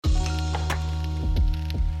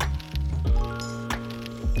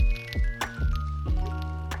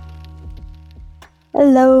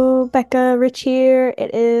Hello, Becca Rich here.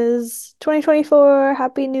 It is 2024.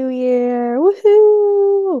 Happy New Year.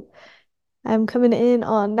 Woohoo! I'm coming in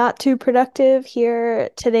on Not Too Productive here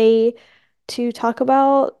today to talk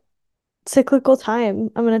about cyclical time.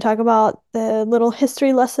 I'm going to talk about the little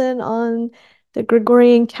history lesson on the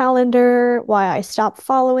Gregorian calendar, why I stopped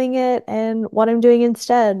following it, and what I'm doing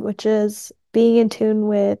instead, which is being in tune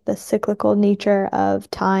with the cyclical nature of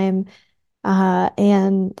time,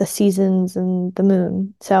 and the seasons and the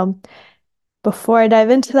moon. So, before I dive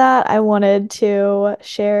into that, I wanted to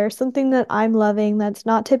share something that I'm loving that's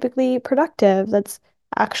not typically productive, that's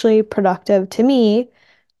actually productive to me,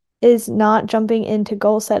 is not jumping into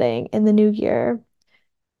goal setting in the new year.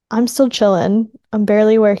 I'm still chilling. I'm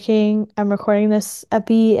barely working. I'm recording this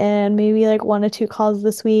epi and maybe like one or two calls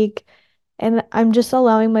this week. And I'm just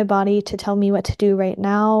allowing my body to tell me what to do right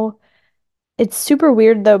now. It's super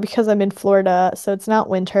weird though because I'm in Florida, so it's not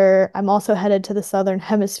winter. I'm also headed to the southern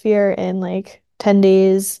hemisphere in like 10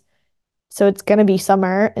 days. So it's gonna be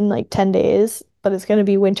summer in like 10 days, but it's gonna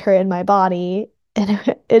be winter in my body.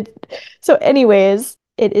 And so anyways,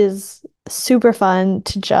 it is super fun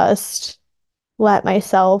to just let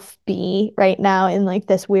myself be right now in like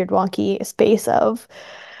this weird wonky space of,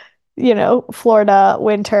 Florida,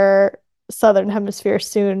 winter, Southern Hemisphere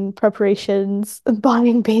soon, preparations,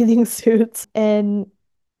 buying bathing suits. And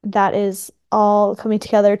that is all coming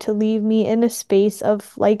together to leave me in a space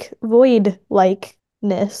of like void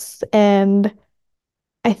likeness. And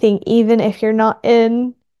I think even if you're not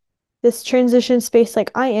in this transition space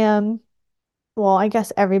like I am, well, I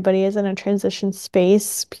guess everybody is in a transition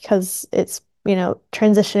space because it's,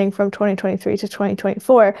 transitioning from 2023 to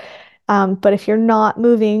 2024. But if you're not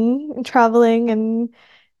moving and traveling and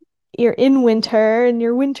you're in winter and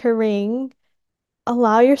you're wintering,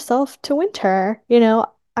 allow yourself to winter.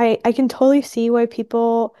 I can totally see why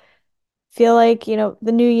people feel like,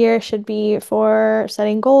 the new year should be for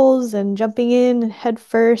setting goals and jumping in head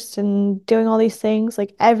first and doing all these things.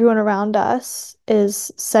 Like everyone around us is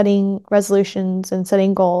setting resolutions and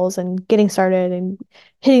setting goals and getting started and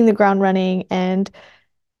hitting the ground running. And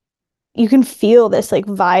you can feel this like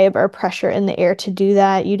vibe or pressure in the air to do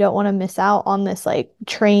that. You don't want to miss out on this like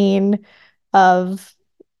train of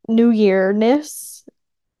New Year-ness.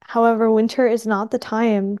 However, winter is not the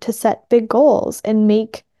time to set big goals and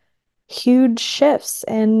make huge shifts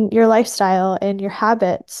in your lifestyle and your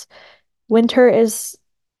habits. Winter is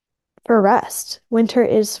for rest. Winter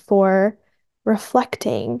is for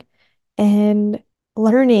reflecting and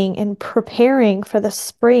learning and preparing for the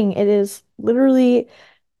spring. It is literally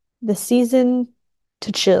the season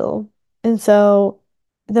to chill. And so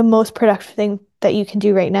the most productive thing that you can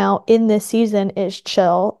do right now in this season is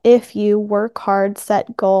chill. If you work hard,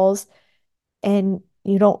 set goals, and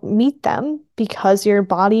you don't meet them because your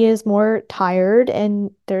body is more tired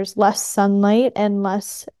and there's less sunlight and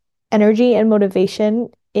less energy and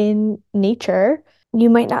motivation in nature,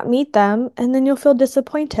 you might not meet them and then you'll feel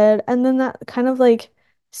disappointed. And then that kind of like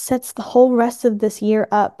sets the whole rest of this year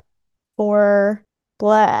up for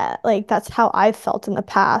blah. Like that's how I've felt in the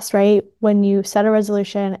past, right? When you set a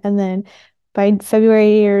resolution and then by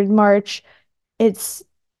February or March, it's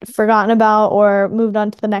forgotten about or moved on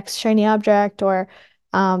to the next shiny object, or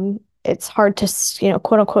it's hard to,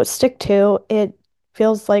 quote unquote, stick to. It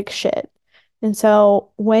feels like shit. And so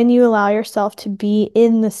when you allow yourself to be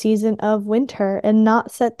in the season of winter and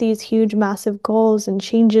not set these huge, massive goals and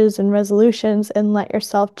changes and resolutions and let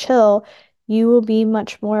yourself chill, you will be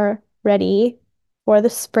much more ready for the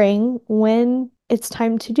spring when it's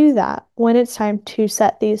time to do that, when it's time to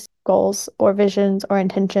set these goals or visions or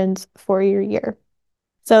intentions for your year.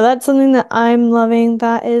 So that's something that I'm loving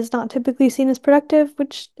that is not typically seen as productive,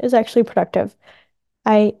 which is actually productive.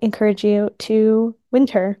 I encourage you to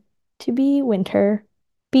winter, to be winter,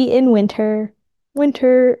 be in winter,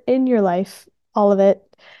 winter in your life, all of it.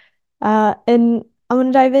 And I'm going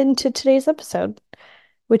to dive into today's episode,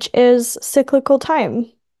 which is cyclical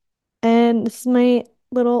time. And this is my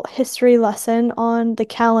little history lesson on the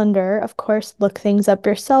calendar. Of course, look things up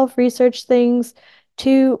yourself, research things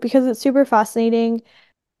too, because it's super fascinating.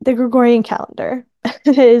 The Gregorian calendar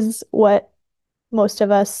is what most of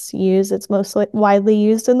us use. It's most widely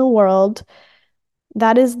used in the world.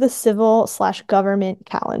 That is the civil slash government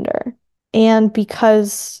calendar. And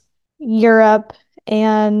because Europe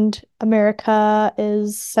and America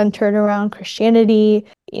is centered around Christianity,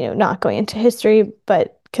 not going into history,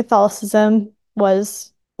 but Catholicism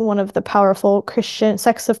was one of the powerful Christian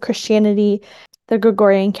sects of Christianity. The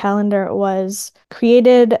Gregorian calendar was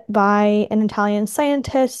created by an Italian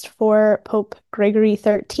scientist for Pope Gregory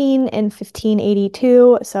XIII in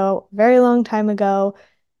 1582, so very long time ago,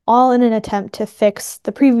 all in an attempt to fix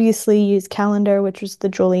the previously used calendar, which was the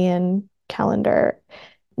Julian calendar.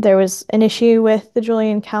 There was an issue with the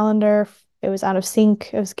Julian calendar. It was out of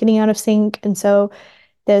sync. It was getting out of sync. And so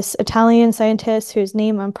this Italian scientist whose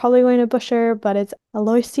name I'm probably going to butcher, but it's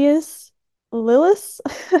Aloysius Lillis.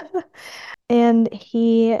 And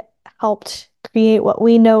he helped create what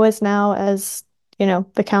we know as now as,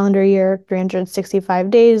 the calendar year,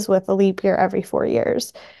 365 days with a leap year every 4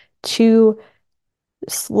 years to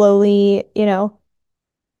slowly,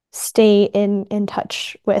 stay in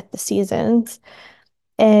touch with the seasons.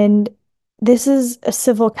 And this is a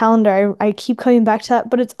civil calendar. I keep coming back to that,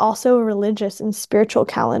 but it's also a religious and spiritual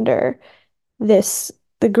calendar.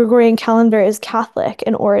 The Gregorian calendar is Catholic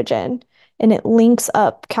in origin, and it links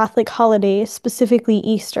up Catholic holidays, specifically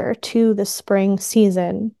Easter, to the spring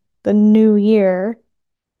season. The new year,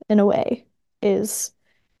 in a way, is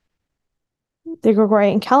the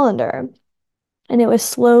Gregorian calendar. And it was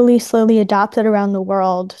slowly, slowly adopted around the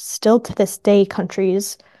world. Still to this day,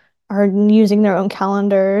 countries are using their own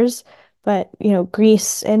calendars. But,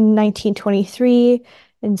 Greece in 1923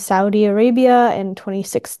 and Saudi Arabia in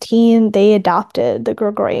 2016, they adopted the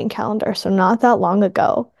Gregorian calendar. So not that long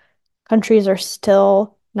ago. Countries are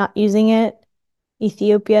still not using it.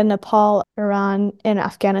 Ethiopia, Nepal, Iran, and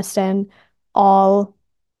Afghanistan all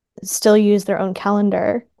still use their own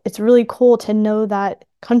calendar. It's really cool to know that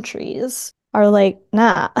countries are like,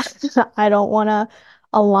 nah, I don't want to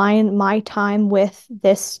align my time with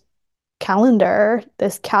this calendar,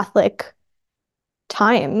 this Catholic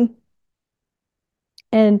time.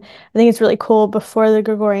 And I think it's really cool. Before the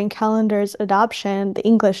Gregorian calendar's adoption, the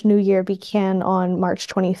English New Year began on March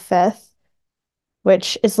 25th,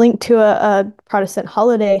 which is linked to a Protestant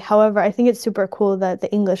holiday. However, I think it's super cool that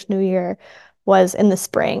the English New Year was in the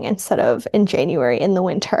spring instead of in January in the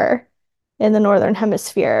winter in the Northern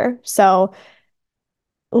Hemisphere. So,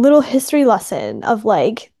 a little history lesson of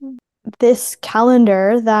like this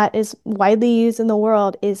calendar that is widely used in the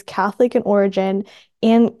world is Catholic in origin,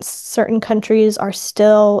 and certain countries are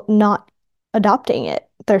still not adopting it.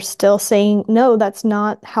 They're still saying, no, that's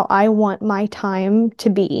not how I want my time to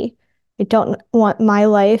be. I don't want my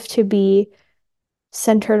life to be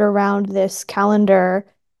centered around this calendar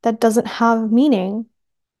that doesn't have meaning.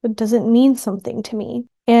 It doesn't mean something to me.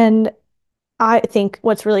 And I think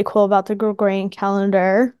what's really cool about the Gregorian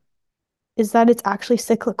calendar is that it's actually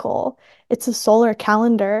cyclical. It's a solar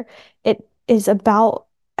calendar. It is about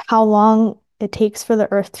how long it takes for the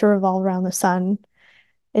Earth to revolve around the sun.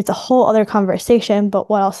 It's a whole other conversation,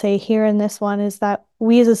 but what I'll say here in this one is that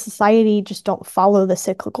we as a society just don't follow the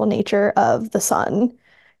cyclical nature of the sun.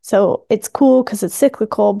 So it's cool because it's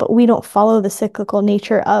cyclical, but we don't follow the cyclical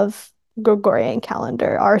nature of Gregorian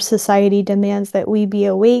calendar. Our society demands that we be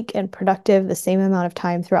awake and productive the same amount of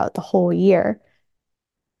time throughout the whole year.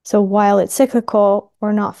 So while it's cyclical,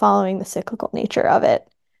 we're not following the cyclical nature of it.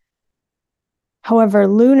 However,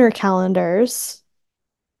 lunar calendars,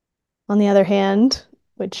 on the other hand,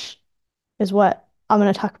 which is what I'm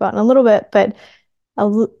going to talk about in a little bit, but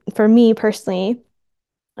for me personally,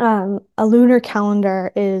 a lunar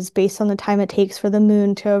calendar is based on the time it takes for the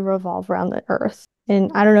moon to revolve around the Earth.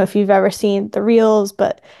 And I don't know if you've ever seen the reels,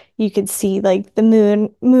 but you could see like the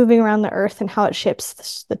moon moving around the Earth and how it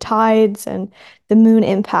shifts the tides, and the moon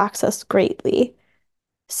impacts us greatly.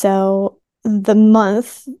 So the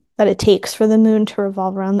month that it takes for the moon to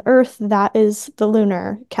revolve around the Earth, that is the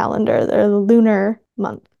lunar calendar, or the lunar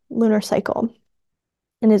month, lunar cycle.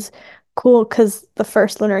 And it's cool because the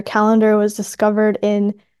first lunar calendar was discovered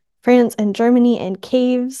in France and Germany in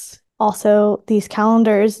caves. Also, these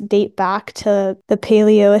calendars date back to the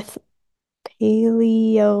Paleolithic.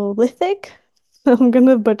 I'm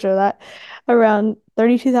gonna butcher that. Around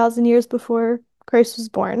 32,000 years before Christ was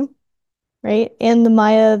born, right? And the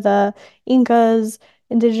Maya, the Incas,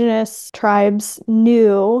 indigenous tribes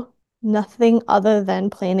knew nothing other than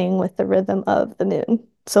planning with the rhythm of the moon.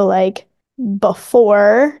 So, like,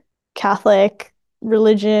 before Catholic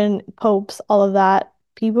religion, popes, all of that,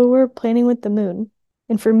 people were planning with the moon.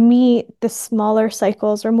 And for me, the smaller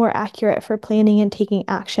cycles are more accurate for planning and taking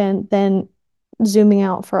action than zooming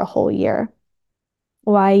out for a whole year.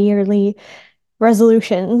 Why yearly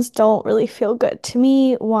resolutions don't really feel good to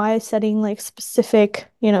me. Why setting like specific,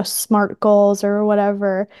 SMART goals or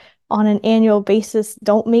whatever on an annual basis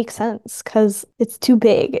don't make sense because it's too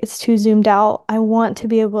big, it's too zoomed out. I want to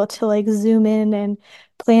be able to like zoom in and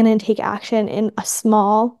plan and take action in a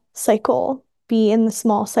small cycle, be in the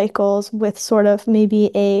small cycles with sort of maybe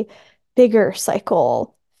a bigger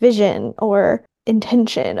cycle vision or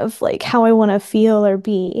intention of like how I want to feel or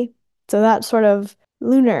be. So that sort of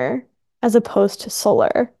lunar as opposed to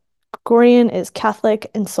solar. Gregorian is Catholic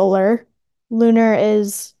and solar. Lunar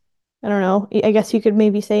is, I don't know, I guess you could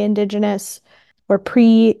maybe say indigenous or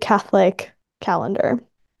pre-Catholic calendar.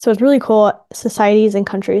 So it's really cool. Societies and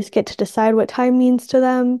countries get to decide what time means to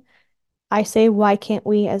them. I say, why can't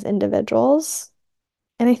we as individuals?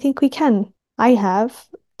 And I think we can. I have.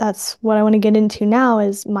 That's what I want to get into now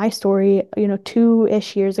is my story,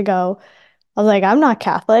 2-ish years ago. I was like, I'm not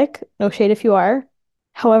Catholic. No shade if you are.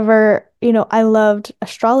 However, I loved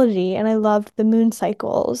astrology and I loved the moon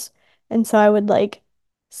cycles. And so I would like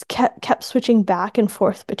kept switching back and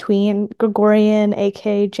forth between Gregorian,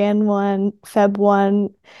 aka Jan 1, Feb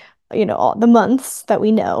 1, all the months that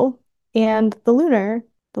we know, and the lunar.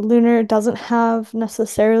 The lunar doesn't have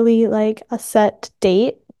necessarily like a set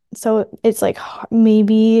date. So it's like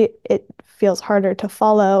maybe it feels harder to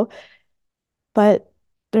follow, but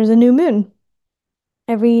there's a new moon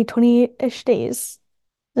every 20-ish days.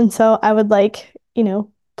 And so I would like,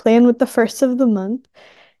 plan with the first of the month.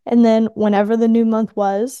 And then whenever the new month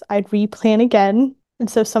was, I'd replan again. And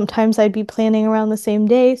so sometimes I'd be planning around the same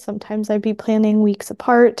day, sometimes I'd be planning weeks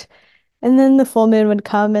apart. And then the full moon would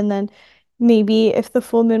come, and then maybe if the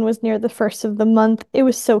full moon was near the first of the month, it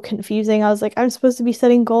was so confusing. I was like, I'm supposed to be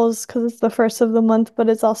setting goals because it's the first of the month, but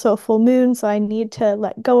it's also a full moon, so I need to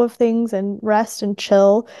let go of things and rest and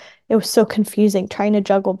chill. It was so confusing trying to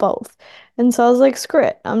juggle both. And so I was like, screw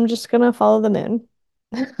it. I'm just gonna follow the moon.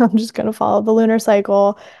 I'm just gonna follow the lunar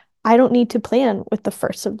cycle. I don't need to plan with the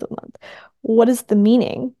first of the month. What is the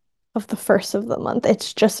meaning of the first of the month?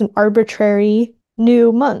 It's just an arbitrary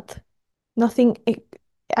new month. Nothing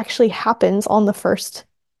actually happens on the 1st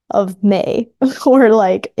of May or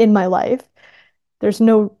like in my life. There's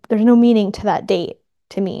no meaning to that date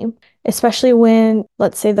to me, especially when,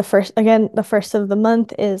 let's say the first of the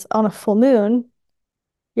month is on a full moon.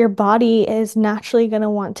 Your body is naturally going to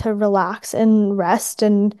want to relax and rest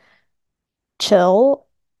and chill.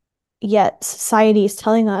 Yet society is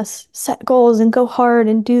telling us set goals and go hard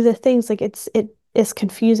and do the things. Like it is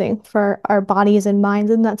confusing for our bodies and minds.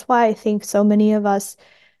 And that's why I think so many of us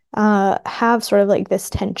have sort of like this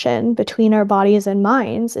tension between our bodies and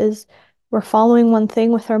minds is we're following one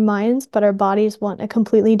thing with our minds, but our bodies want a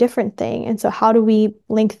completely different thing. And so how do we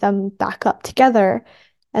link them back up together?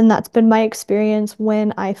 And that's been my experience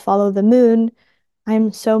when I follow the moon.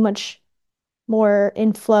 I'm so much more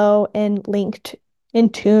in flow and linked in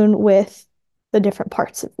tune with the different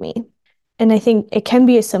parts of me. And I think it can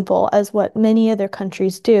be as simple as what many other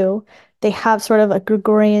countries do. They have sort of a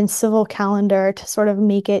Gregorian civil calendar to sort of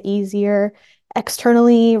make it easier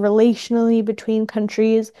externally, relationally between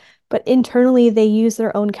countries, but internally they use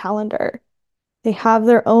their own calendar. They have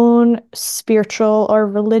their own spiritual or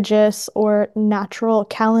religious or natural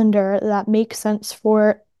calendar that makes sense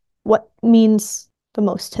for what means the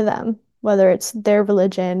most to them, whether it's their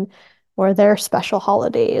religion or their special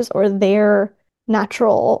holidays or their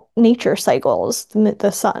natural nature cycles,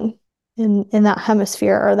 the sun in that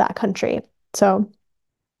hemisphere or that country. So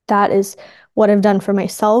that is what I've done for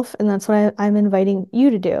myself, and that's what I'm inviting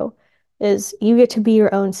you to do, is you get to be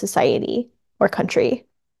your own society or country.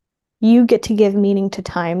 You get to give meaning to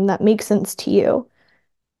time that makes sense to you.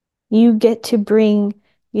 You get to bring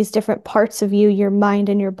these different parts of you, your mind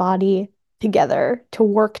and your body, together to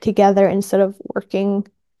work together instead of working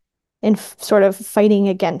and sort of fighting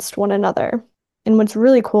against one another. And what's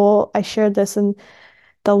really cool, I shared this in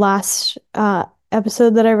the last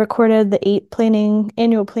episode that I recorded, the 8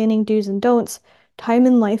 annual planning do's and don'ts. Time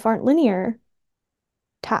and life aren't linear.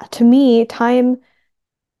 To me, time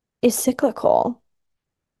is cyclical.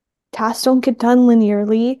 Tasks don't get done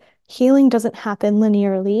linearly. Healing doesn't happen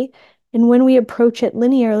linearly. And when we approach it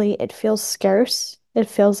linearly, it feels scarce. It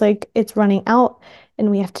feels like it's running out,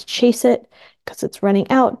 and we have to chase it because it's running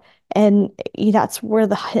out. And that's where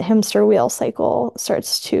the hamster wheel cycle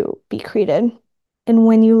starts to be created. And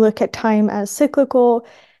when you look at time as cyclical,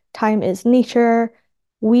 time is nature.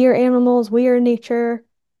 We are animals, we are nature.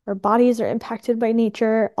 Our bodies are impacted by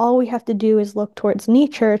nature. All we have to do is look towards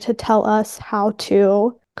nature to tell us how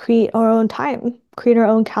to create our own time, create our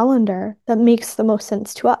own calendar that makes the most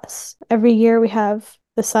sense to us. Every year we have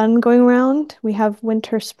the sun going around, we have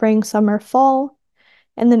winter, spring, summer, fall,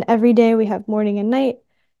 and then every day we have morning and night.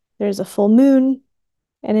 There's a full moon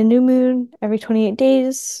and a new moon every 28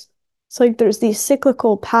 days. So like there's these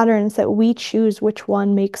cyclical patterns that we choose which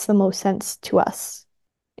one makes the most sense to us.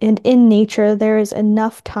 And in nature, there is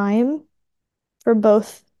enough time for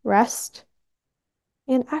both rest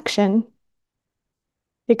and action,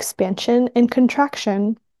 expansion and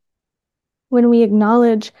contraction. When we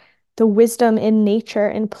acknowledge the wisdom in nature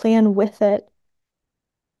and plan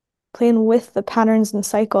plan with the patterns and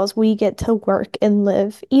cycles, we get to work and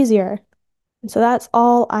live easier. And so that's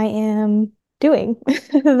all I am doing.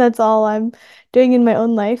 That's all I'm doing in my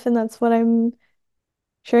own life, and that's what I'm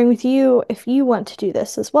sharing with you if you want to do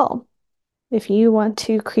this as well. If you want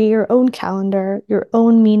to create your own calendar, your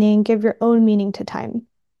own meaning, give your own meaning to time,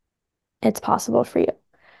 it's possible for you.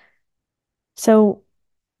 So,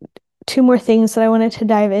 two more things that I wanted to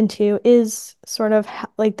dive into is sort of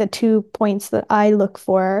like the 2 points that I look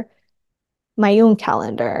for my own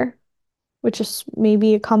calendar, which is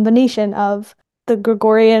maybe a combination of the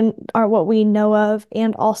Gregorian are what we know of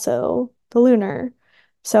and also the lunar.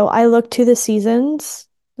 So I look to the seasons.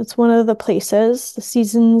 That's one of the places. The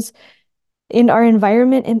seasons in our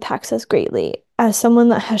environment impacts us greatly. As someone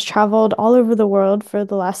that has traveled all over the world for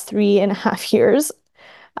the last 3.5 years,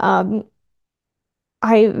 um,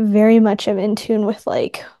 I very much am in tune with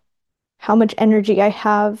like how much energy I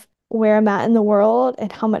have, where I'm at in the world,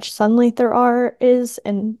 and how much sunlight there is,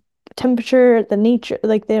 and the temperature, the nature,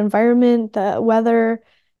 like the environment, the weather,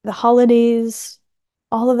 the holidays,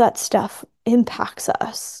 all of that stuff impacts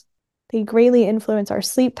us. They greatly influence our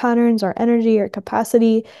sleep patterns, our energy, our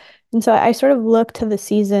capacity. And so I sort of look to the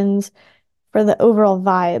seasons for the overall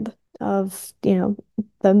vibe of,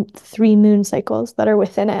 the 3 moon cycles that are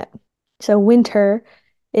within it. So winter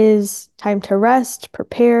is time to rest,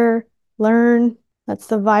 prepare, learn. That's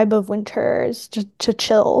the vibe of winter, is just to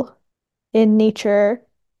chill in nature.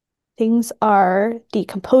 Things are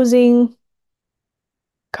decomposing,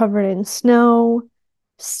 covered in snow,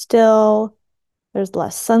 still, there's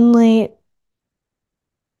less sunlight,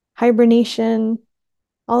 hibernation.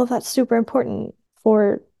 All of that's super important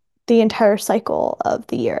for the entire cycle of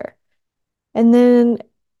the year. And then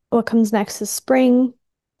what comes next is spring.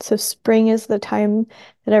 So spring is the time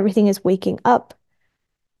that everything is waking up.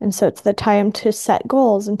 And so it's the time to set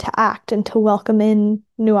goals and to act and to welcome in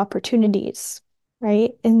new opportunities,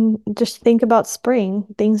 right? And just think about spring.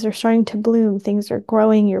 Things are starting to bloom, things are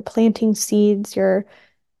growing, you're planting seeds,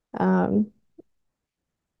 um,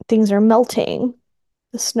 things are melting,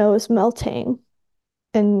 the snow is melting,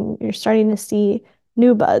 and you're starting to see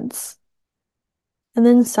new buds. And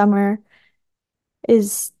then summer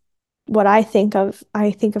is what I think of.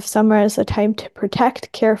 I think of summer as a time to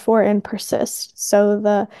protect, care for, and persist. So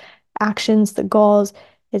the actions, the goals,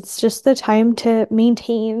 it's just the time to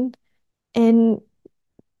maintain and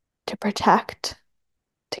to protect,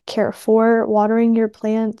 to care for, watering your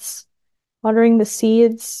plants, watering the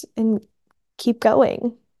seeds, and keep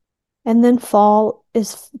going. And then fall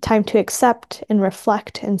is time to accept and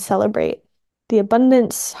reflect and celebrate. The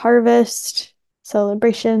abundance, harvest,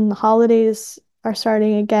 celebration, the holidays are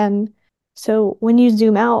starting again. So when you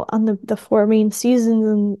zoom out on the 4 main seasons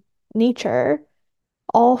in nature,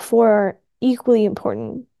 all four are equally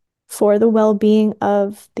important for the well-being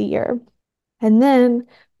of the year. And then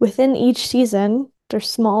within each season, there's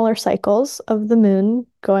smaller cycles of the moon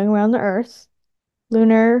going around the earth,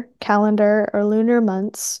 lunar calendar or lunar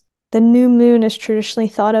months. The new moon is traditionally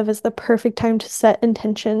thought of as the perfect time to set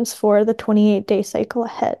intentions for the 28-day cycle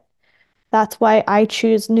ahead. That's why I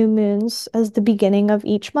choose new moons as the beginning of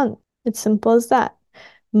each month. It's simple as that.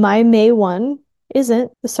 My May 1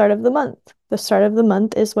 isn't the start of the month. The start of the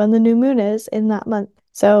month is when the new moon is in that month.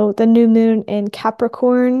 So the new moon in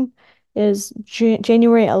Capricorn is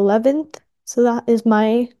January 11th. So that is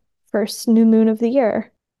my first new moon of the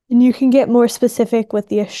year. And you can get more specific with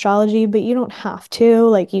the astrology, but you don't have to.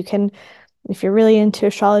 Like you can, if you're really into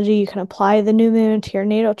astrology, you can apply the new moon to your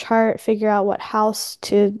natal chart, figure out what house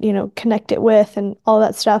to, connect it with and all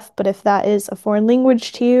that stuff. But if that is a foreign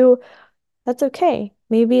language to you, that's okay.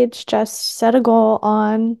 Maybe it's just set a goal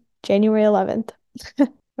on January 11th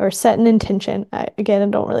or set an intention. Again,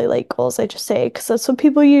 I don't really like goals. I just say because that's what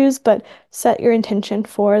people use, but set your intention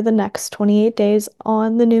for the next 28 days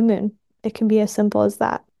on the new moon. It can be as simple as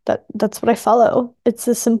that. That's what I follow. It's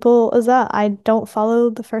as simple as that. I don't follow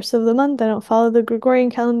the first of the month. I don't follow the Gregorian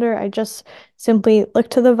calendar. I just simply look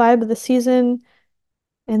to the vibe of the season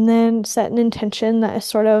and then set an intention that is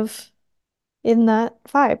sort of in that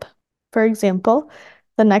vibe. For example,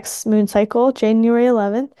 the next moon cycle, January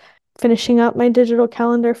 11th, finishing up my digital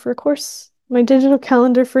calendar for course, my digital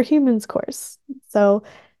calendar for humans course. So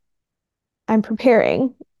I'm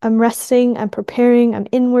preparing, I'm resting, I'm preparing, I'm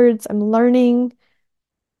inwards, I'm learning,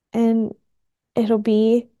 and it'll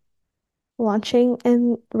be launching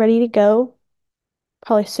and ready to go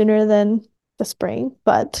probably sooner than the spring,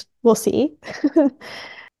 but we'll see. But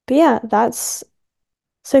yeah, that's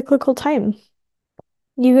cyclical time.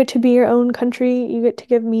 You get to be your own country, you get to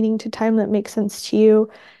give meaning to time that makes sense to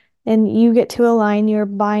you, and you get to align your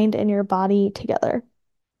mind and your body together.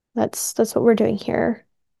 That's what we're doing here.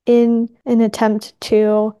 in an attempt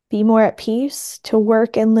to be more at peace, to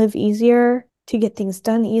work and live easier, to get things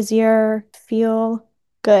done easier, feel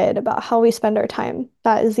good about how we spend our time.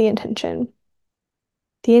 That is the intention.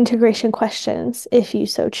 The integration questions, if you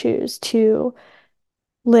so choose to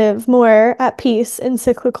live more at peace in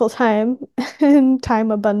cyclical time and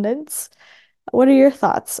time abundance. What are your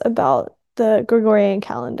thoughts about the Gregorian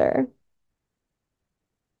calendar?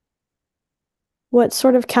 What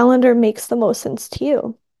sort of calendar makes the most sense to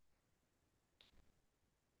you?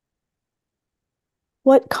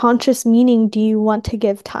 What conscious meaning do you want to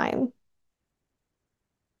give time?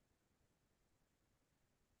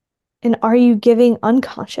 And are you giving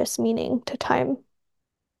unconscious meaning to time?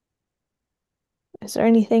 Is there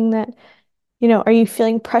anything that, are you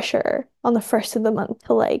feeling pressure on the first of the month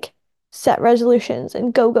to like set resolutions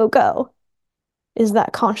and go, go, go? Is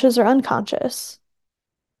that conscious or unconscious?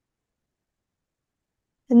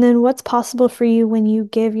 And then what's possible for you when you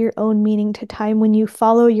give your own meaning to time, when you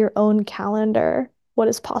follow your own calendar? What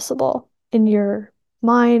is possible in your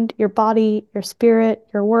mind, your body, your spirit,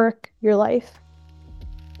 your work, your life?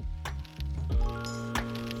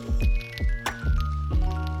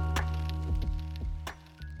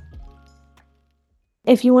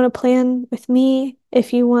 If you want to plan with me,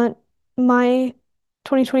 if you want my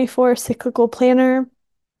 2024 cyclical planner,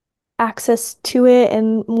 access to it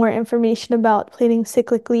and more information about planning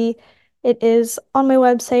cyclically, it is on my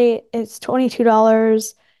website. It's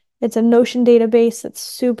 $22. It's a Notion database that's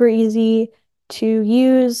super easy to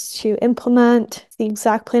use, to implement. It's the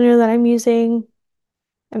exact planner that I'm using.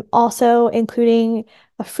 I'm also including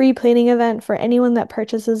a free planning event for anyone that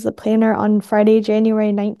purchases the planner on Friday,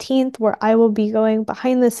 January 19th, where I will be going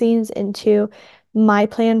behind the scenes into my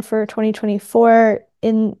plan for 2024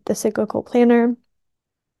 in the cyclical planner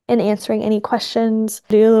and answering any questions.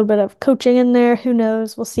 Do a little bit of coaching in there. Who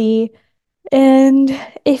knows? We'll see. And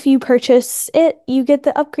if you purchase it, you get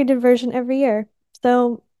the upgraded version every year.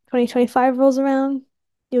 So 2025 rolls around,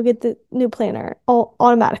 you'll get the new planner all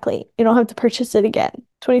automatically. You don't have to purchase it again.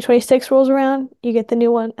 2026 rolls around, you get the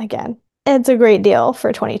new one again. It's a great deal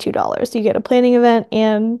for $22. You get a planning event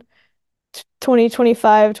and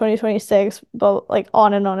 2025, 2026, but like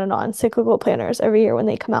on and on and on. Cyclical planners every year when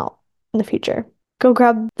they come out in the future. Go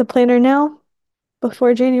grab the planner now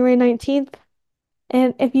before January 19th.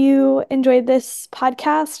 And if you enjoyed this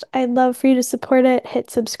podcast, I'd love for you to support it.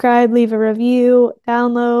 Hit subscribe, leave a review,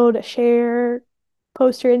 download, share,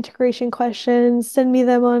 post your integration questions, send me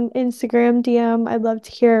them on Instagram, DM. I'd love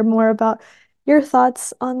to hear more about your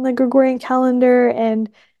thoughts on the Gregorian calendar and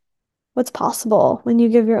what's possible when you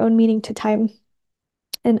give your own meaning to time.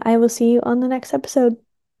 And I will see you on the next episode.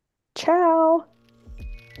 Ciao.